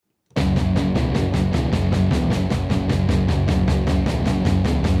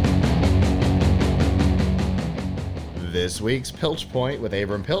This week's Pilch Point with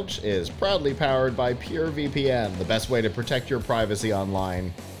Abram Pilch is proudly powered by PureVPN. The best way to protect your privacy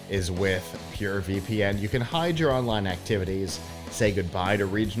online is with PureVPN. You can hide your online activities, say goodbye to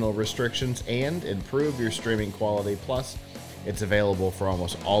regional restrictions, and improve your streaming quality. Plus, it's available for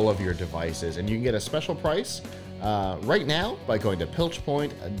almost all of your devices, and you can get a special price right now by going to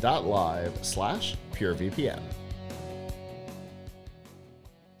pilchpoint.live/PureVPN.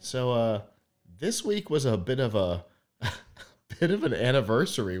 So, this week was a bit of an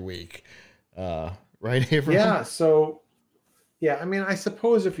anniversary week, right, Abram? Yeah. I mean, I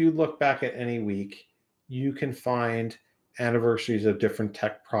suppose if you look back at any week, you can find anniversaries of different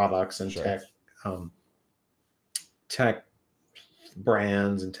tech products and Sure. tech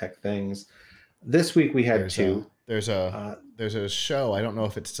brands and tech things. This week we had two. There's a show, I don't know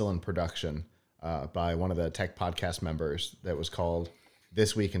if it's still in production, by one of the tech podcast members that was called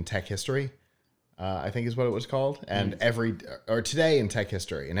This Week in Tech History. I think is what it was called. And Today in Tech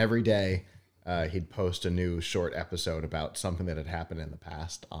History. And every day he'd post a new short episode about something that had happened in the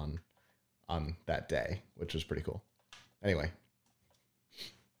past on that day, which was pretty cool. Anyway.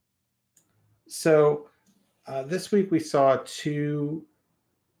 So this week we saw two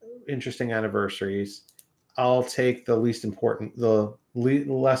interesting anniversaries. I'll take the less important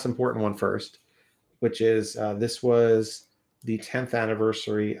one first, which is this was the 10th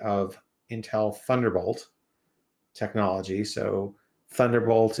anniversary of Intel Thunderbolt technology. So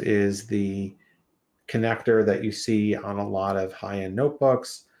Thunderbolt is the connector that you see on a lot of high-end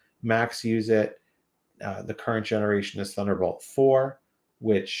notebooks. Macs use it. The current generation is Thunderbolt 4,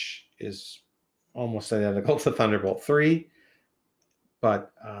 which is almost identical to Thunderbolt 3,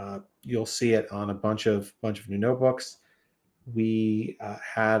 but you'll see it on a bunch of new notebooks. We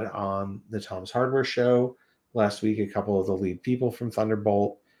had on the Tom's Hardware show last week a couple of the lead people from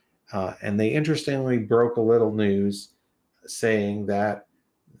Thunderbolt, and they interestingly broke a little news saying that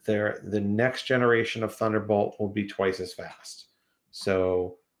the next generation of Thunderbolt will be twice as fast.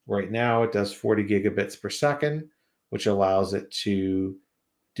 So right now it does 40 gigabits per second, which allows it to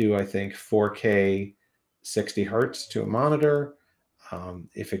do, I think, 4K 60 hertz to a monitor.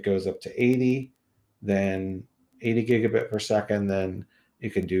 If it goes up to 80 gigabit per second, then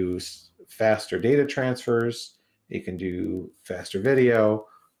you can do faster data transfers. You can do faster video,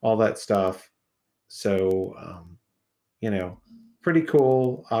 all that stuff. So, pretty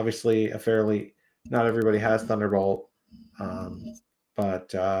cool. Obviously, not everybody has Thunderbolt,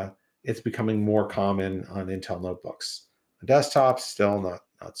 but it's becoming more common on Intel notebooks. On desktops, still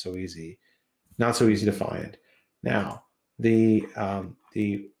not so easy to find. Now, the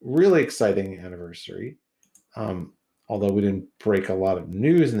really exciting anniversary, although we didn't break a lot of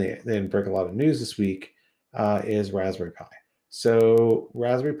news, and they didn't break a lot of news this week, is Raspberry Pi. So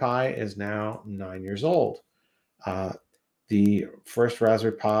Raspberry Pi is now 9 years old. The first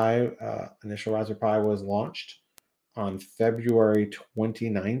Raspberry Pi, initial Raspberry Pi, was launched on February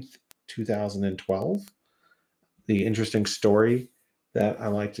 29th, 2012. The interesting story that I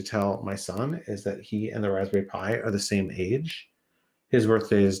like to tell my son is that he and the Raspberry Pi are the same age. His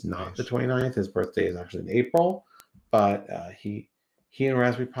birthday is not the 29th. His birthday is actually in April, but he and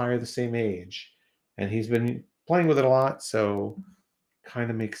Raspberry Pi are the same age, and he's been playing with it a lot, so kind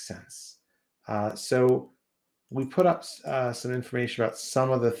of makes sense. So we put up some information about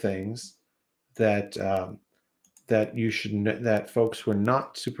some of the things that that folks who are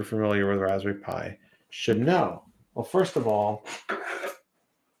not super familiar with Raspberry Pi should know. Well, first of all,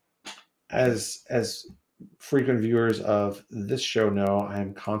 as frequent viewers of this show know, I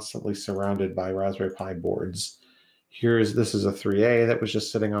am constantly surrounded by Raspberry Pi boards. This is a 3A that was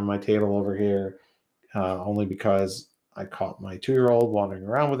just sitting on my table over here, only because I caught my 2-year-old wandering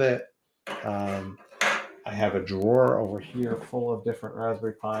around with it. I have a drawer over here full of different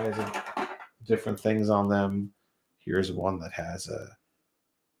Raspberry Pis and different things on them. Here's one that has a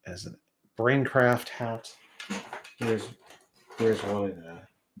Braincraft hat. Here's one in a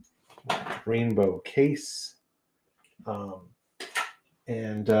rainbow case.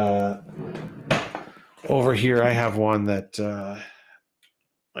 And over here I have one that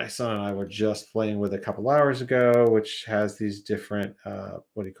my son and I were just playing with a couple hours ago, which has these different,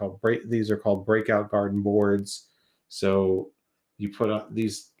 these are called breakout garden boards. So you put up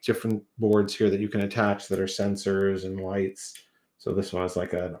these different boards here that you can attach that are sensors and lights. So this one is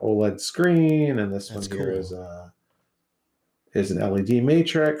like an OLED screen, and this one here is an LED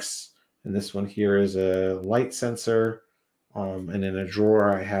matrix, and this one here is a light sensor. And in a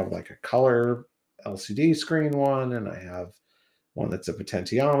drawer, I have like a color LCD screen one, and I have one that's a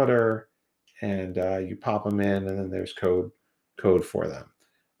potentiometer, and you pop them in, and then there's code for them.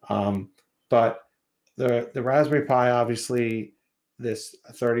 But the Raspberry Pi, obviously, this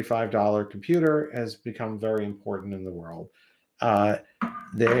 $35 computer has become very important in the world. Uh,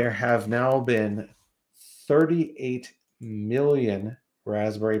 there have now been 38 million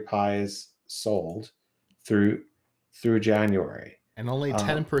Raspberry Pis sold through January. And only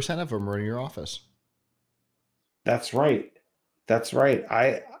 10% of them are in your office. That's right. That's right.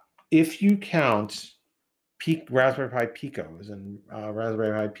 If you count Raspberry Pi Picos, and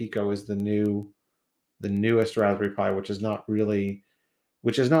Raspberry Pi Pico is the newest Raspberry Pi, which is not really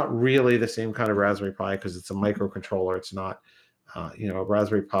the same kind of Raspberry Pi because it's a microcontroller. It's not, a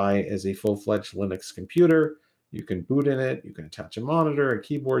Raspberry Pi is a full-fledged Linux computer. You can boot in it. You can attach a monitor, a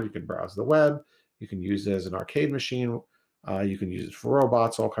keyboard. You can browse the web. You can use it as an arcade machine. You can use it for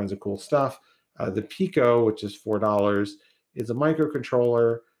robots, all kinds of cool stuff. The Pico, which is $4, is a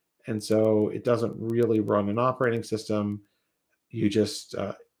microcontroller, and so it doesn't really run an operating system. You just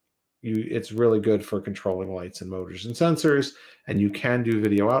it's really good for controlling lights and motors and sensors, and you can do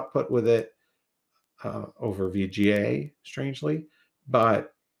video output with it over VGA, strangely,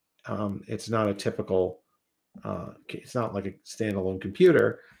 but it's not a typical. It's not like a standalone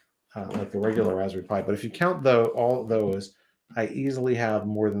computer like the regular Raspberry Pi. But if you count all those, I easily have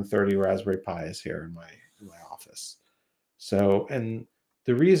more than 30 Raspberry Pis here in my office. So, and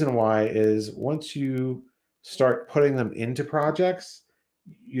the reason why is once you start putting them into projects,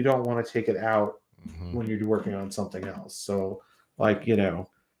 you don't want to take it out when you're working on something else. So, like,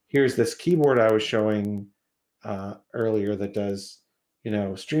 here's this keyboard I was showing earlier that does,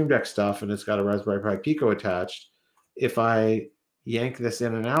 Stream Deck stuff, and it's got a Raspberry Pi Pico attached. If I yank this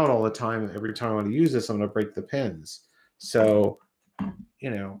in and out all the time, every time I want to use this, I'm going to break the pins. So,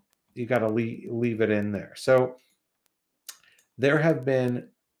 you got to leave it in there. So there have been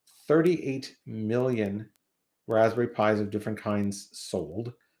 38 million Raspberry Pis of different kinds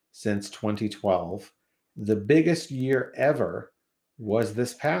sold since 2012. The biggest year ever was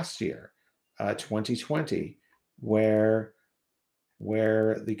this past year, 2020, where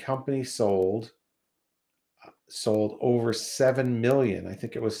the company sold over 7 million. I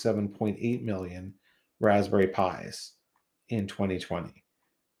think it was 7.8 million Raspberry Pis in 2020.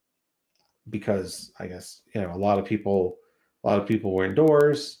 Because I guess a lot of people were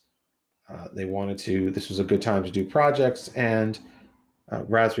indoors. They wanted to. This was a good time to do projects, and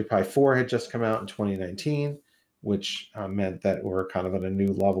Raspberry Pi 4 had just come out in 2019, which meant that we're kind of at a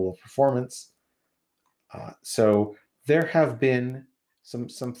new level of performance. So there have been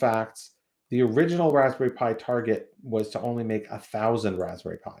some facts. The original Raspberry Pi target was to only make 1,000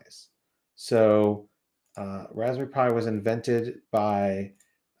 Raspberry Pis. So Raspberry Pi was invented by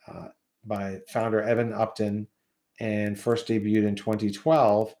founder Evan Upton and first debuted in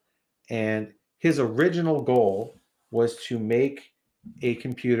 2012. And his original goal was to make a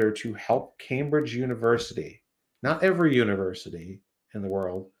computer to help Cambridge University, not every university in the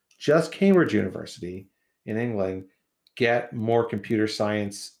world, just Cambridge University in England, get more computer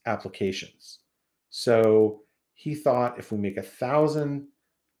science applications. So he thought if we make 1,000,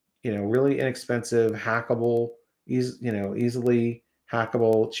 really inexpensive, hackable, easily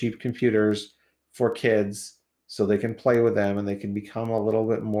hackable, cheap computers for kids so they can play with them and they can become a little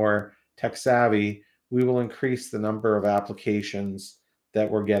bit more tech savvy, we will increase the number of applications that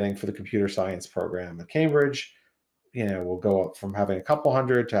we're getting for the computer science program at Cambridge. We'll go up from having a couple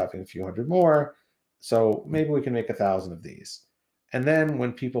hundred to having a few hundred more. So maybe we can make 1,000 of these. And then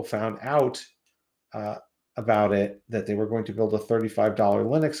when people found out about it, that they were going to build a $35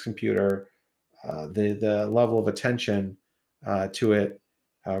 Linux computer, the level of attention to it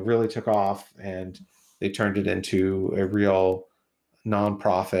really took off, and they turned it into a real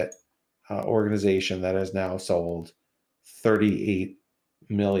nonprofit organization that has now sold 38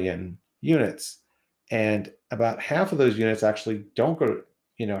 million units. And about half of those units actually don't go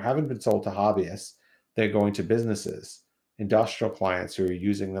to, haven't been sold to hobbyists. They're going to businesses, industrial clients who are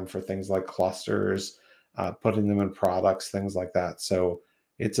using them for things like clusters, putting them in products, things like that. So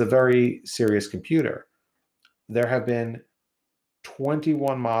it's a very serious computer. There have been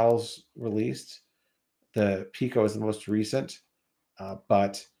 21 models released. The Pico is the most recent,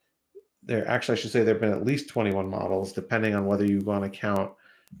 but there actually, I should say, there have been at least 21 models, depending on whether you want to count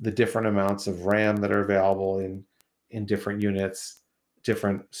the different amounts of RAM that are available in different units,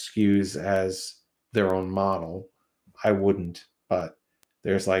 different SKUs as their own model. I wouldn't, but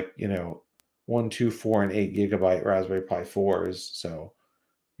there's 1, 2, 4, and 8 gigabyte Raspberry Pi 4s. So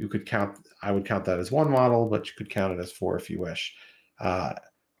you could count, I would count that as one model, but you could count it as 4 if you wish.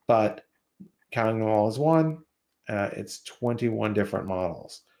 But counting them all as one, it's 21 different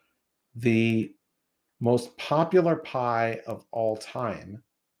models. The most popular Pi of all time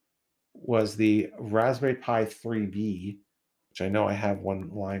was the Raspberry Pi 3B, which I know I have one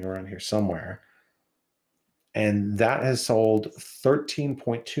lying around here somewhere. And that has sold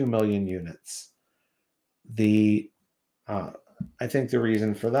 13.2 million units. I think the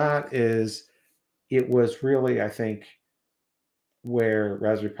reason for that is it was really, I think, where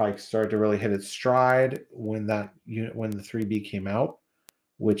Raspberry Pi started to really hit its stride when the 3B came out,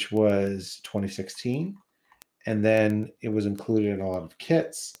 which was 2016. And then it was included in a lot of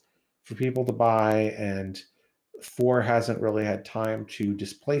kits for people to buy, and 4 hasn't really had time to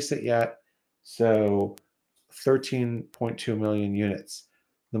displace it yet. So 13.2 million units.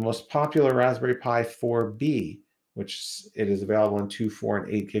 The most popular Raspberry Pi 4B, which it is available in 2, 4,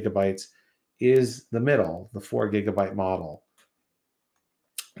 and 8 gigabytes, is the middle, the 4 gigabyte model.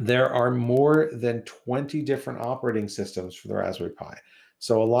 There are more than 20 different operating systems for the Raspberry Pi.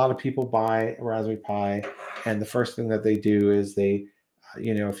 So a lot of people buy a Raspberry Pi, and the first thing that they do is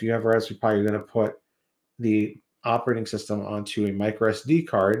if you have a Raspberry Pi, you're going to put the operating system onto a micro SD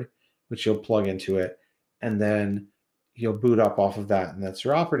card, which you'll plug into it, and then you'll boot up off of that, and that's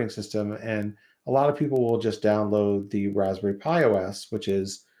your operating system. And a lot of people will just download the Raspberry Pi OS, which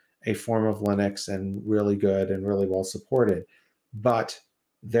is a form of Linux and really good and really well supported. But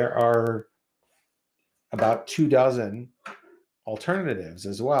there are about 24 alternatives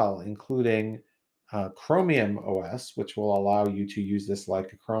as well, including Chromium OS, which will allow you to use this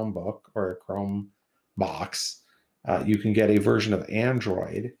like a Chromebook or a Chrome box. You can get a version of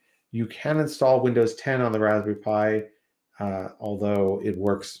Android. You can install Windows 10 on the Raspberry Pi, although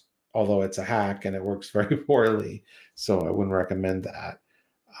it's a hack and it works very poorly, so I wouldn't recommend that.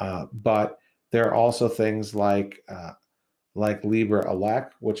 But there are also things like LibreElec,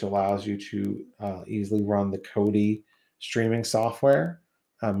 which allows you to easily run the Kodi streaming software,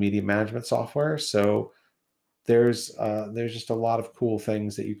 media management software. So there's just a lot of cool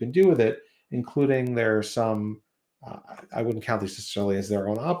things that you can do with it, including there are some, I wouldn't count these necessarily as their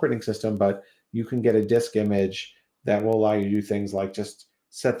own operating system, but you can get a disk image that will allow you to do things like just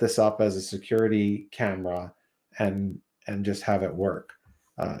set this up as a security camera and just have it work.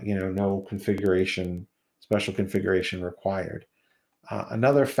 No configuration, special configuration required.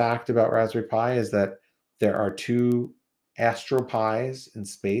 Another fact about Raspberry Pi is that there are 2 Astro Pis in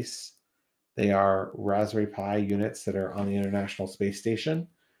space. They are Raspberry Pi units that are on the International Space Station,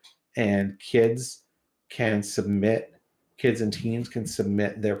 and kids and teens can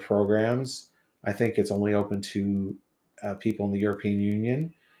submit their programs. I think it's only open to people in the European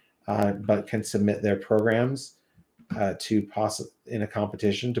Union, but can submit their programs in a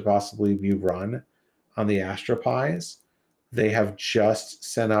competition to possibly be run on the Astro Pis. They have just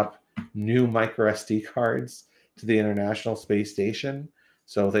sent up new micro SD cards to the International Space Station.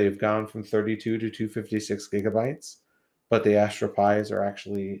 So they've gone from 32 to 256 gigabytes, but the Astro Pis are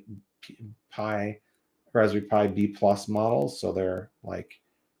actually Raspberry Pi B plus models. So they're like,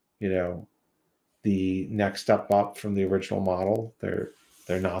 the next step up from the original model. They're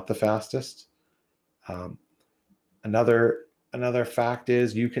not the fastest. Another fact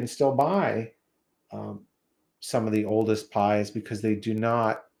is you can still buy some of the oldest Pis because they do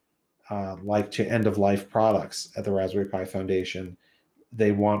not like to end of life products at the Raspberry Pi Foundation.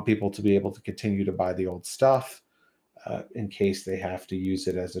 They want people to be able to continue to buy the old stuff in case they have to use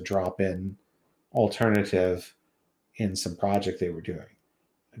it as a drop-in alternative in some project they were doing.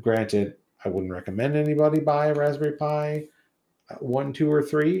 Granted, I wouldn't recommend anybody buy a Raspberry Pi 1, 2, or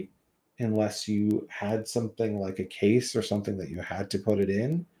 3 unless you had something like a case or something that you had to put it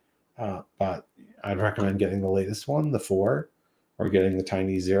in. But I'd recommend getting the latest one, the 4, or getting the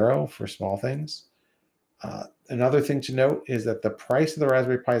tiny 0 for small things. Another thing to note is that the price of the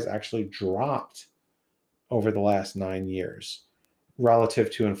Raspberry Pi has actually dropped over the last 9 years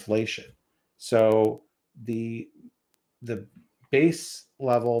relative to inflation. So the base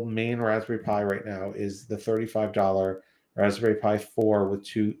level main Raspberry Pi right now is the $35 Raspberry Pi 4 with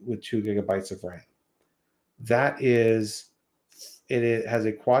 2 gigabytes of RAM. It has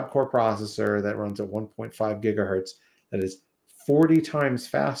a quad-core processor that runs at 1.5 gigahertz that is 40 times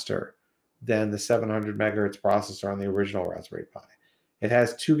faster than the 700 megahertz processor on the original Raspberry Pi. It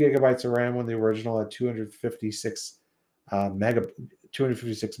has 2 gigabytes of RAM when the original had 256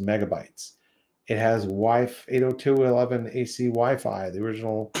 megabytes. It has 802.11 AC Wi-Fi. The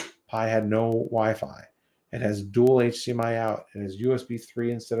original Pi had no Wi-Fi. It has dual HDMI out. It has USB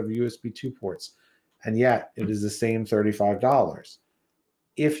 3 instead of USB 2 ports. And yet, it is the same $35.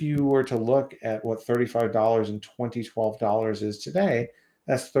 If you were to look at what $35 and $2012 is today,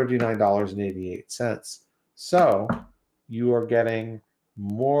 that's $39.88. So you are getting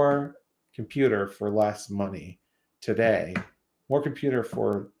more computer for less money today, more computer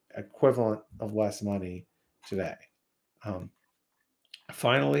for equivalent of less money today.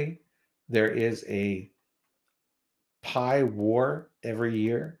 Finally, there is a Pi War every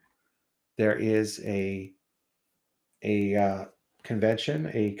year. There is a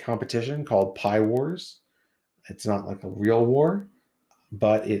convention, a competition called Pi Wars. It's not like a real war,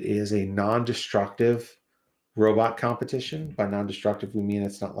 but it is a non-destructive robot competition. By non-destructive, we mean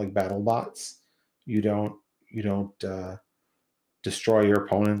it's not like battle bots. You don't destroy your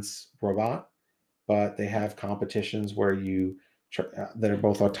opponent's robot, but they have competitions where that are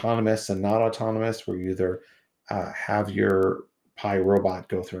both autonomous and not autonomous, where you either have your Pi robot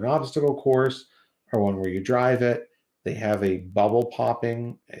go through an obstacle course or one where you drive it. They have a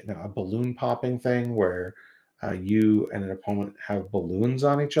a balloon popping thing where you and an opponent have balloons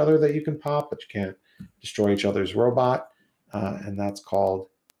on each other that you can pop, but you can't destroy each other's robot. And that's called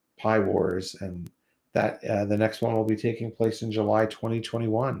Pi Wars. And that the next one will be taking place in July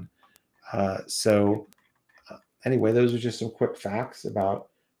 2021. Anyway, those are just some quick facts about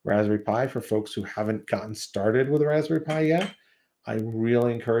Raspberry Pi for folks who haven't gotten started with Raspberry Pi yet. I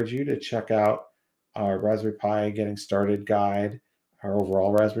really encourage you to check out our Raspberry Pi Getting Started guide, our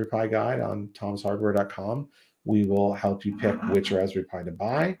overall Raspberry Pi guide on tomshardware.com. We will help you pick which Raspberry Pi to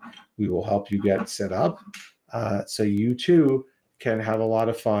buy. We will help you get set up so you too can have a lot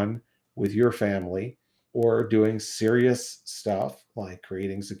of fun with your family or doing serious stuff like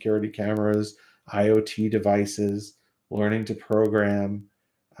creating security cameras, IoT devices, learning to program,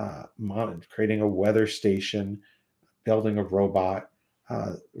 creating a weather station, building a robot.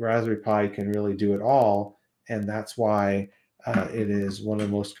 Raspberry Pi can really do it all, and that's why it is one of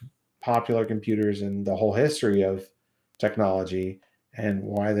the most popular computers in the whole history of technology, and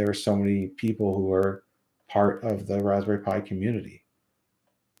why there are so many people who are part of the Raspberry Pi community.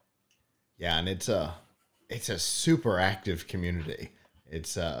 Yeah, and it's a super active community.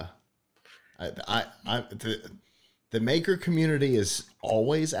 It's the maker community is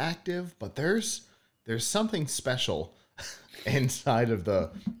always active, but there's something special inside of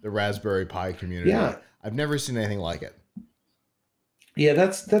the Raspberry Pi community. Yeah. I've never seen anything like it. Yeah,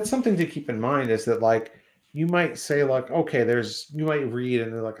 that's something to keep in mind, is that like you might say like, okay, you might read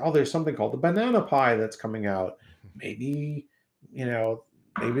and they're like, oh, there's something called the Banana Pi that's coming out. Maybe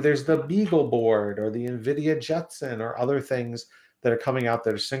there's the Beagle board or the NVIDIA Jetson or other things that are coming out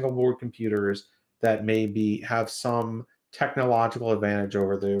that are single board computers that maybe have some technological advantage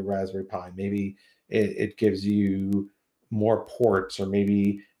over the Raspberry Pi. Maybe it gives you more ports, or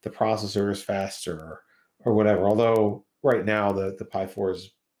maybe the processor is faster or whatever. Although right now the Pi 4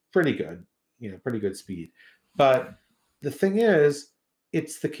 is pretty good, pretty good speed. But the thing is,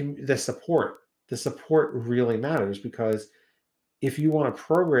 it's the support. The support really matters, because if you want a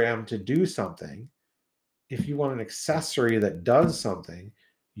program to do something, if you want an accessory that does something,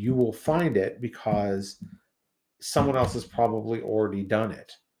 you will find it because someone else has probably already done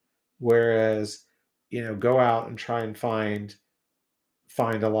it. Whereas, go out and try and find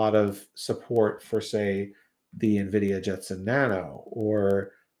a lot of support for, say, the NVIDIA Jetson Nano,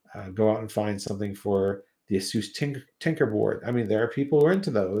 or go out and find something for the Asus Tinkerboard. I mean, there are people who are into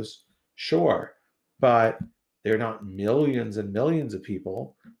those, sure, but they're not millions and millions of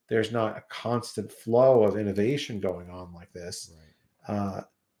people. There's not a constant flow of innovation going on like this. Right.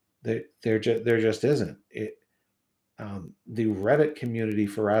 There just isn't. The Reddit community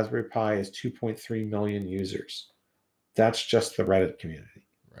for Raspberry Pi is 2.3 million users. That's just the Reddit community.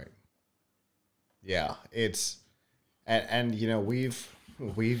 Right. Yeah, it's and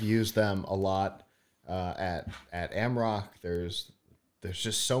we've used them a lot at Amrock. There's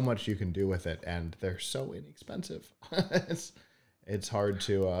just so much you can do with it, and they're so inexpensive. it's hard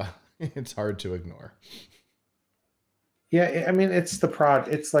to ignore. Yeah, I mean, it's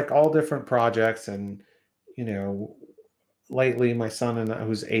like all different projects, and lately my son,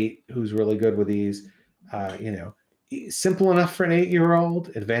 who's 8, who's really good with these, simple enough for an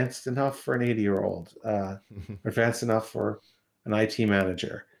 8-year-old, advanced enough for an 80-year-old, advanced enough for an IT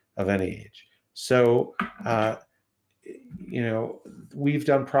manager of any age. So, we've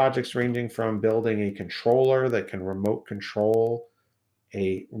done projects ranging from building a controller that can remote control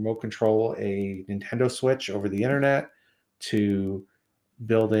a Nintendo Switch over the internet, to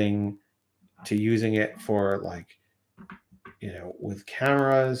using it for, like, with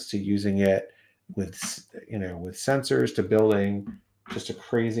cameras, to using it with sensors, to building just a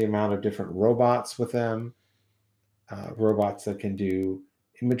crazy amount of different robots with them, robots that can do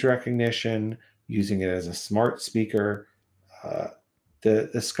image recognition, using it as a smart speaker.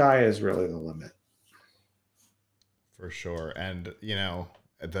 The sky is really the limit. For sure. And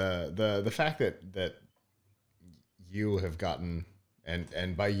the fact that you have gotten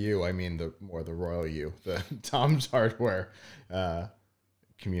and by you I mean the royal you, the Tom's Hardware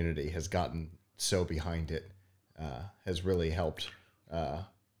community has gotten so behind it, has really helped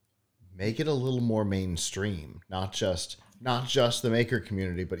make it a little more mainstream. Not just the maker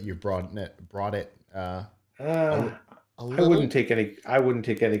community, but you've brought it. I wouldn't take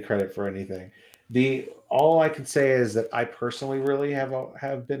any credit for anything. All I can say is that I personally really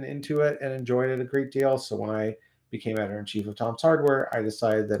have been into it and enjoyed it a great deal. So when I became editor-in-chief of Tom's Hardware, I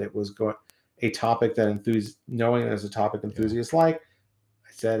decided that it was a topic that knowing it as a topic enthusiasts like,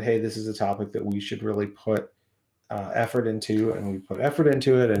 I said, hey, this is a topic that we should really put effort into, and we put effort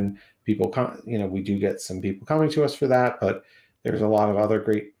into it, and people we do get some people coming to us for that, but there's a lot of other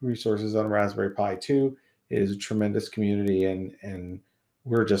great resources on Raspberry Pi too. It is a tremendous community, and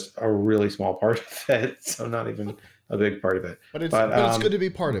we're just a really small part of it, so not even a big part of it. But it's good to be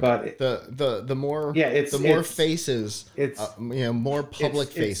part of it. The more faces, more public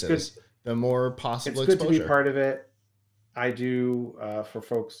faces, the more possible exposure. It's good to be part of it. I do, for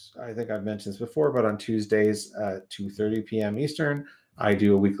folks, I think I've mentioned this before, but on Tuesdays at 2:30 p.m. Eastern, I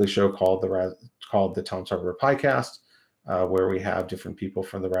do a weekly show called the Tom's Hardware Podcast, where we have different people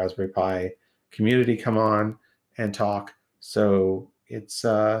from the Raspberry Pi community come on and talk. So it's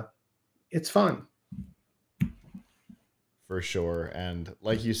fun. For sure. And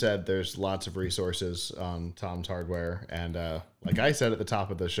like you said, there's lots of resources on Tom's Hardware. And like I said at the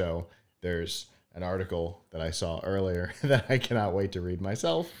top of the show, there's an article that I saw earlier that I cannot wait to read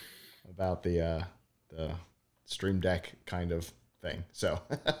myself about the Stream Deck kind of thing. So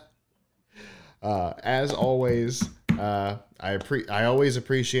as always, I always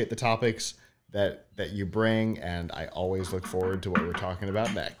appreciate the topics that you bring, and I always look forward to what we're talking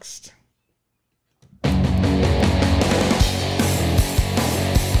about next.